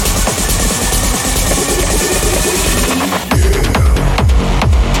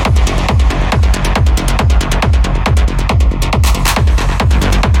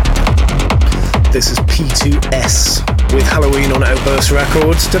 This is P2S with Halloween on Outburst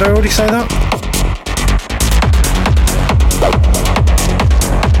Records. Did I already say that?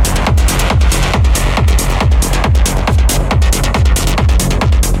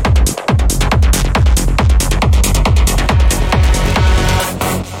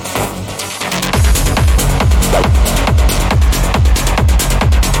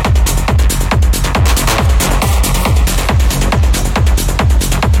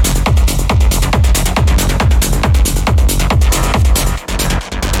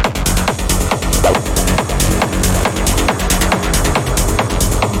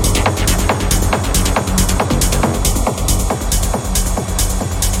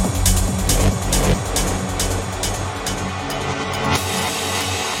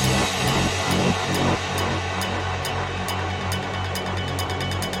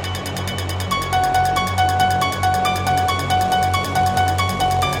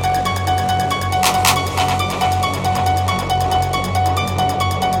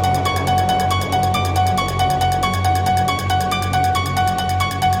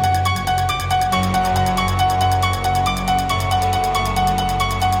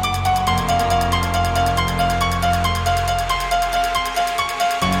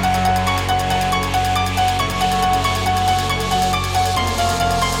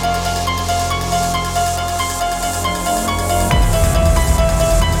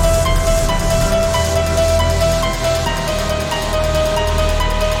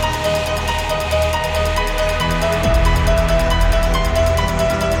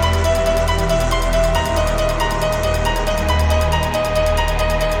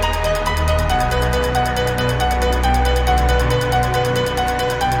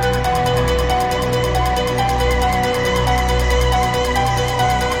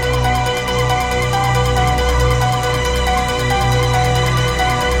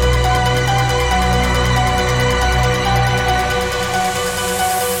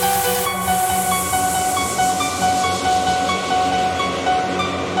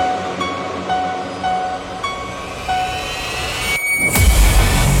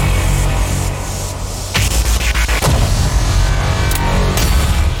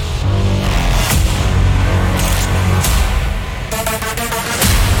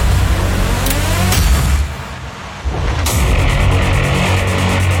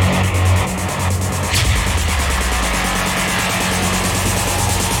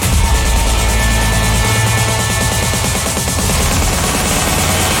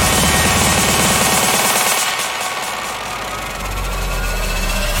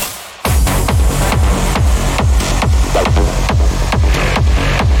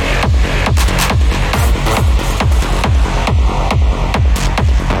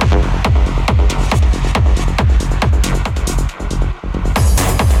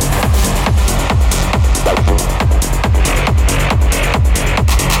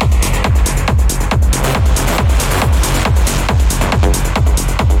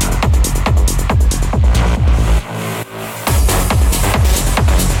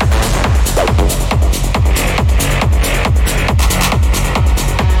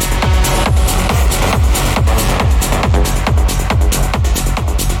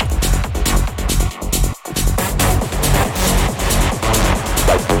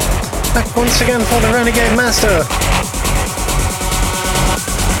 once again for the Renegade Master.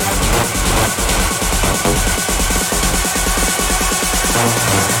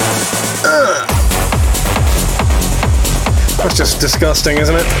 That's just disgusting,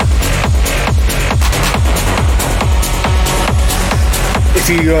 isn't it? If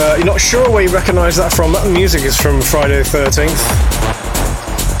you're not sure where you recognise that from, that music is from Friday the 13th.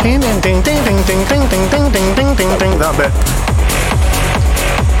 That bit.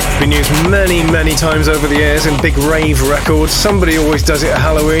 Been used many, many times over the years in big rave records. Somebody always does it at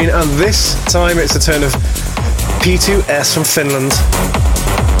Halloween, and this time it's the turn of P2S from Finland.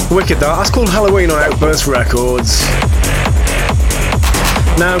 Wicked that. That's called Halloween on Outburst Records.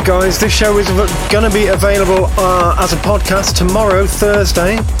 Now guys, this show is going to be available as a podcast tomorrow,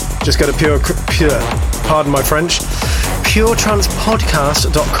 Thursday. Just go to pardon my French,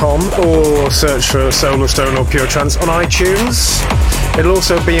 puretrancepodcast.com or search for Solarstone or Pure Trance on iTunes. It'll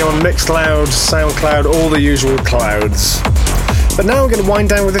also be on Mixcloud, Soundcloud, all the usual clouds. But now we're going to wind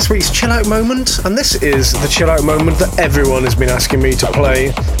down with this week's Chill Out Moment, and this is the Chill Out Moment that everyone has been asking me to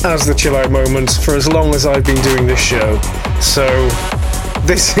play as the Chill Out Moment for as long as I've been doing this show. So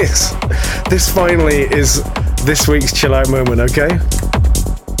this finally is this week's Chill Out Moment, okay?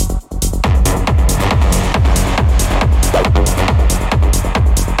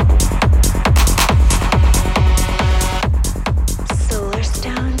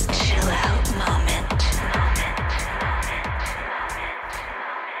 Solarstone's Chill Out Moment.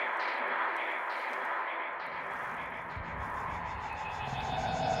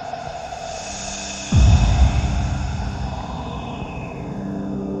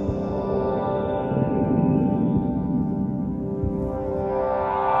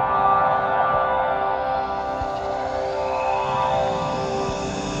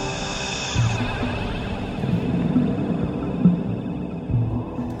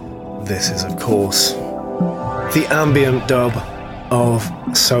 This is, of course, the ambient dub of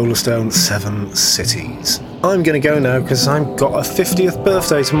Solarstone 7 Cities. I'm going to go now because I've got a 50th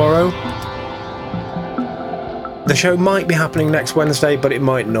birthday tomorrow. The show might be happening next Wednesday, but it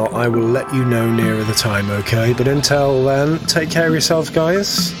might not. I will let you know nearer the time, okay? But until then, take care of yourselves,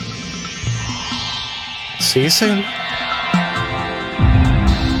 guys. See you soon.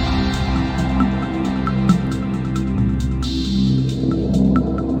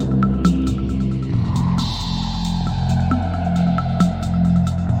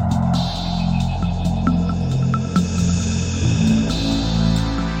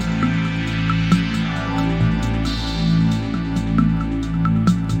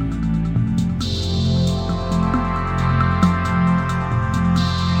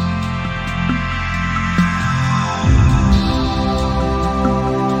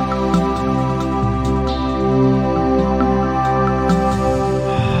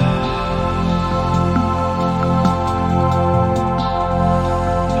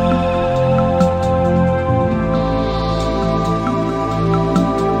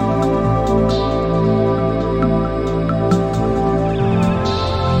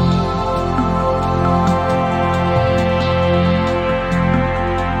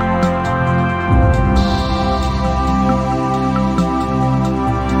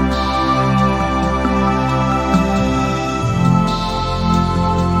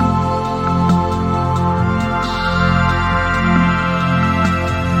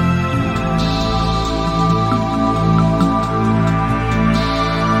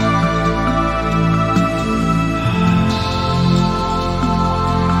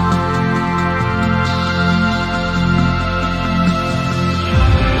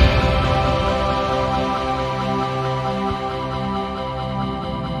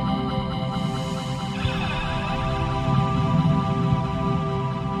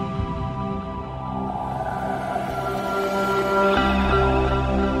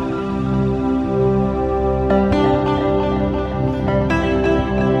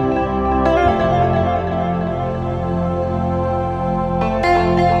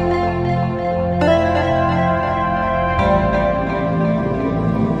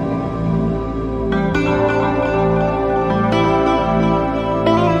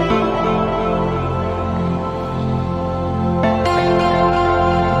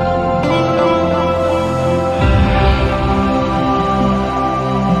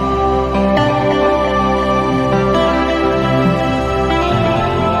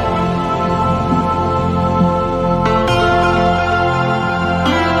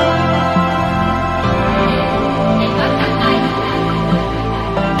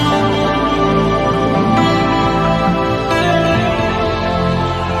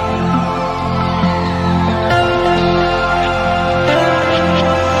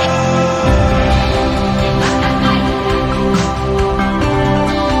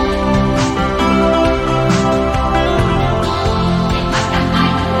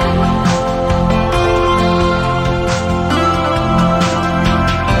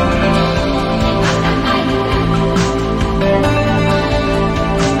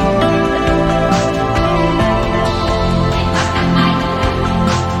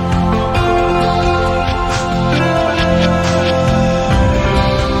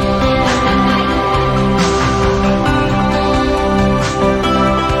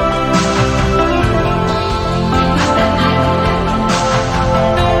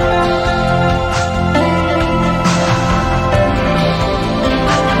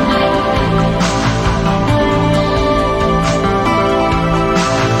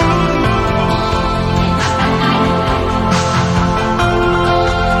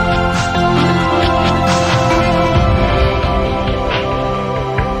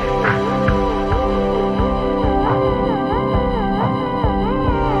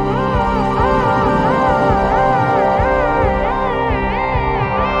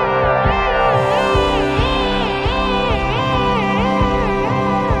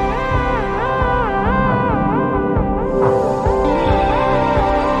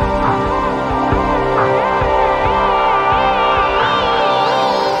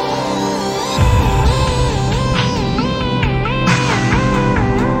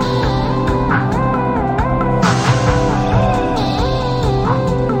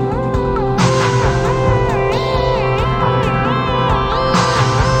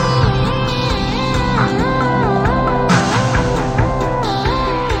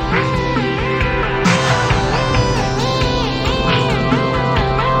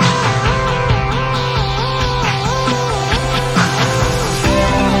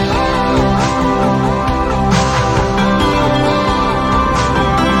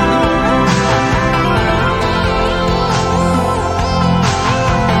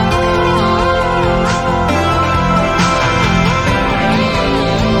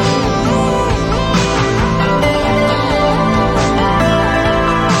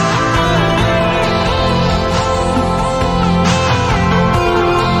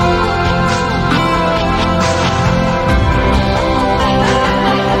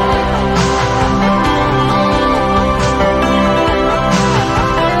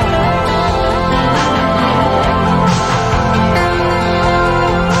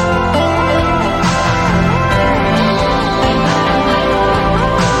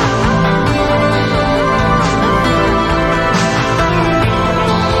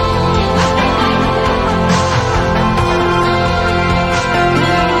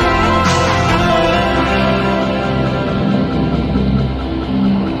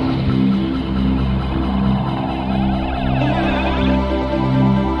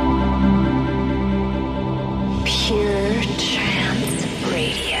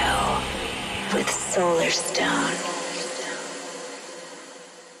 Stone.